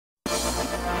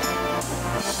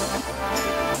Yeah,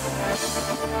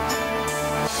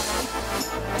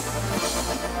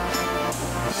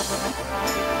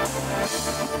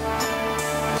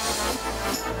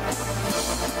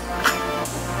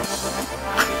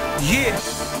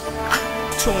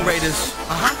 Tomb Raiders.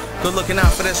 Good looking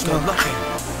out for this one. Good looking.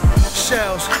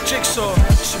 Shells, Jigsaw.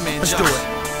 Let's do it.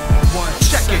 One,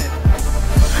 check it.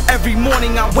 Every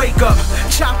morning I wake up,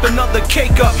 chop another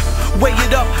cake up, weigh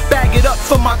it up, bag it up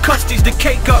for my custies to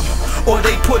cake up. Or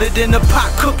they put it in a pot,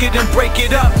 cook it and break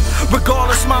it up.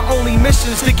 Regardless, my only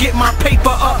mission's to get my paper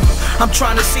up. I'm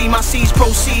trying to see my seeds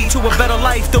proceed to a better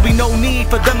life. There'll be no need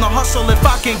for them to hustle if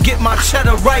I can get my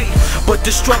cheddar right. But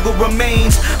the struggle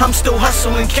remains, I'm still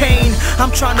hustling cane. I'm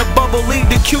trying to bubble, leave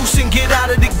the Cuse and get out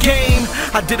of the game.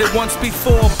 I did it once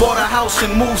before, bought a house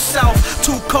and moved south.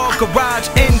 2-car garage,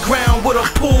 in-ground with a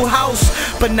pool house.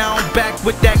 But now I'm back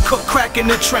with that cook crack in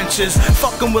the trenches,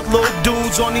 fucking with little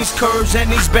dudes on these curbs and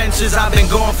these benches. I've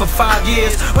been gone for 5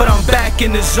 years, but I'm back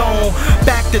in the zone.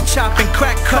 Back to chopping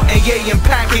crack, cutting, yeah, and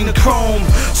packing the chrome.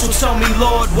 So tell me,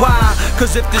 Lord, why?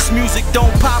 Cause if this music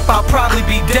don't pop, I'll probably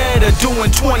be dead or doing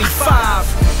 25.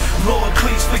 Lord,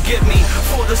 please forgive me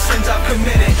for the sins I've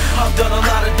committed. I've done a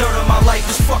lot of dirt on my life,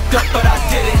 it's fucked up, but I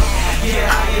did it. Yeah,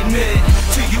 I admit it.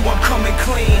 To you I'm coming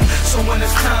clean. So when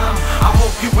it's time, I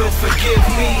hope you will forgive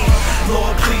me.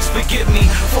 Lord, please forgive me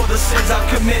for the sins I've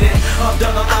committed. I've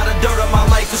done a lot of dirt on my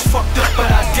life, it's fucked up, but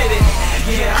I did it.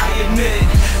 Yeah, I admit it.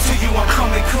 To you I'm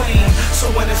coming clean. So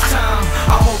when it's time,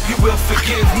 I hope you will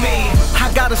forgive me.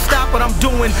 I gotta stop what I'm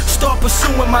doing, start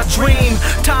pursuing my dream.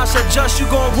 Ty said, Jus, you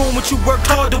gon' ruin what you worked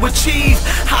hard to achieve.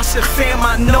 I said, fam,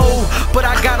 I know, but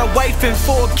I got a wife and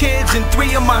 4 kids, and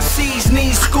 3 of my C's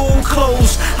need school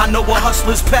clothes. I know a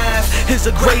hustler's path is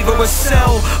a grave or a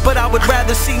cell, but I would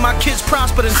rather see my kids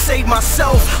prosper than save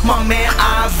myself. My man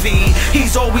Ivy,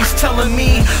 he's always telling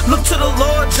me, look to the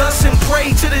Lord, Jus, and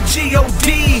pray to the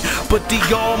G.O.D. But the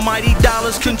almighty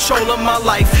dollars controlling my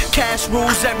life. Cash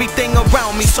rules everything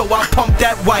around me, so I pump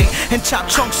that white and chop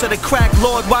chunks of the crack.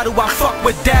 Lord, why do I fuck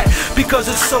with that? Because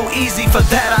it's so easy for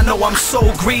that. I know I'm so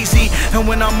greasy, and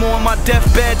when I'm on my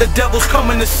deathbed, the devil's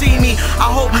coming to see me. I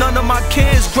hope none of my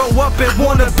kids grow up and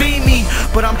wanna be me,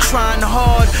 but I'm trying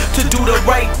hard to do the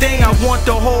right thing. I want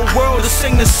the whole world to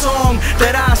sing the song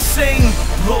that I sing.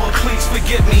 Lord, please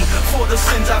forgive me for the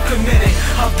sins I've committed.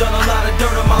 I've done a lot of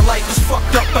dirt on my life, it's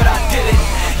fucked up, but I did it.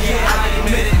 Yeah, I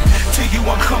admit it. To you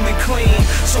I'm coming clean.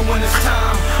 So when it's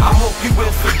time, I hope you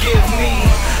will forgive me.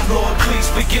 Lord, please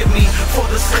forgive me for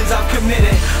the sins I've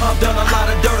committed. I've done a lot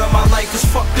of dirt on my life, it's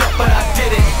fucked up.